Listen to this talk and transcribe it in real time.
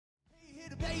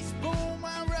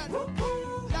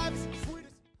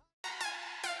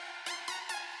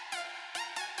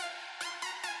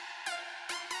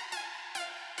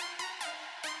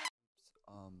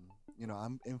You know,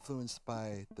 I'm influenced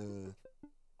by the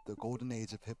golden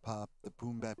age of hip-hop, the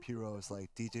boom bap heroes like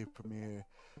DJ Premier,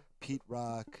 Pete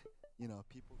Rock, you know,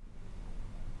 people.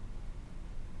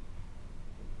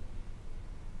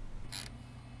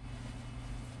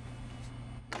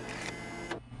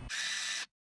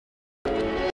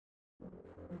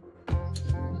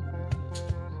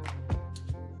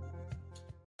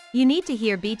 You need to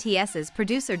hear BTS's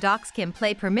producer Docskim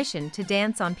play Permission to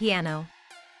Dance on piano.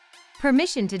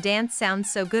 Permission to Dance sounds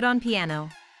so good on piano.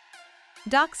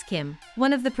 Docskim,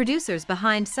 one of the producers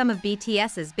behind some of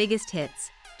BTS's biggest hits,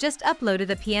 just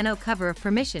uploaded a piano cover of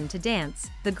Permission to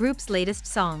Dance, the group's latest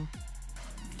song.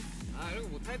 이런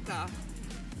거 못하겠다.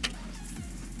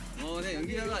 내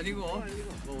연기자도 아니고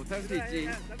뭐 못할 수 있지.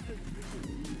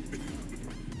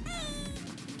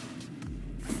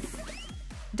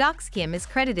 Docskim is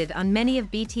credited on many of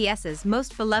BTS's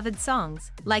most beloved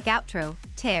songs, like Outro,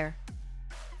 Tear.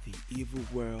 The evil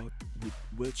world with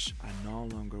which I no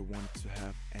longer want to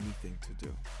have anything to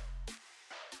do.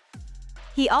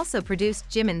 He also produced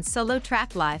Jimin's solo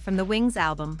track Live from the Wings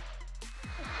album.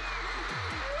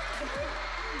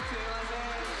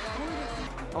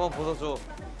 한번 벗어줘.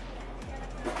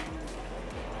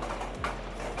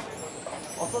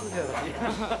 써주세요.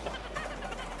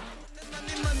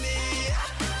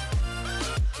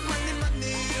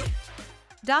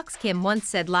 Docskim once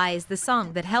said Lie is the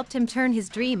song that helped him turn his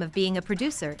dream of being a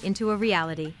producer into a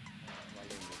reality.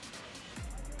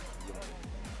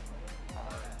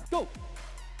 Go!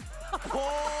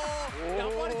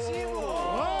 양말이チーム!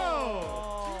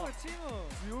チーム!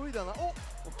 強いだな.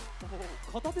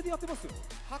 片手でやってますよ.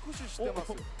 拍手してま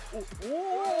す.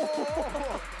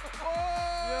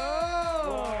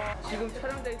 지금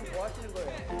촬영장에서 뭐 하시는 거예요?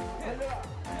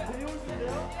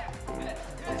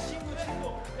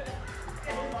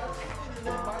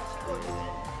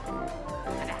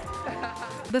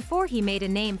 Before he made a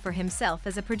name for himself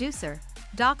as a producer,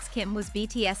 Docskim was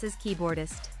BTS's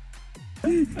keyboardist.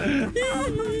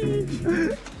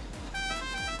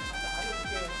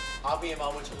 아비의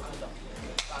마음을 저격한다.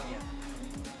 땅이야.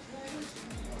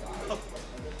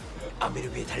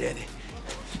 아비를 위해 달려야 돼.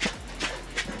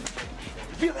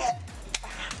 위험해.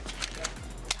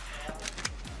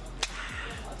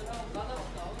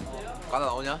 가다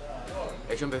나오냐?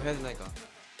 액션배 해야 된다니까.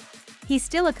 He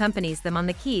still accompanies them on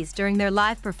the keys during their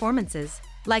live performances,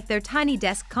 like their Tiny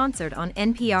Desk concert on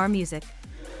NPR Music.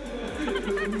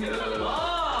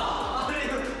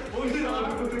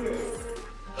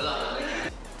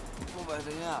 뭐 봐야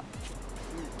되냐?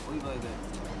 어디 봐야 돼?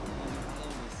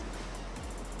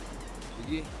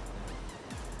 여기?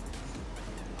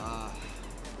 아.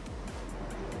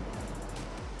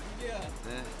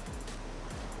 네.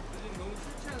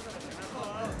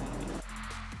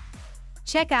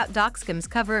 Check out Dockskim's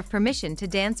cover of Permission to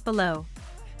Dance below.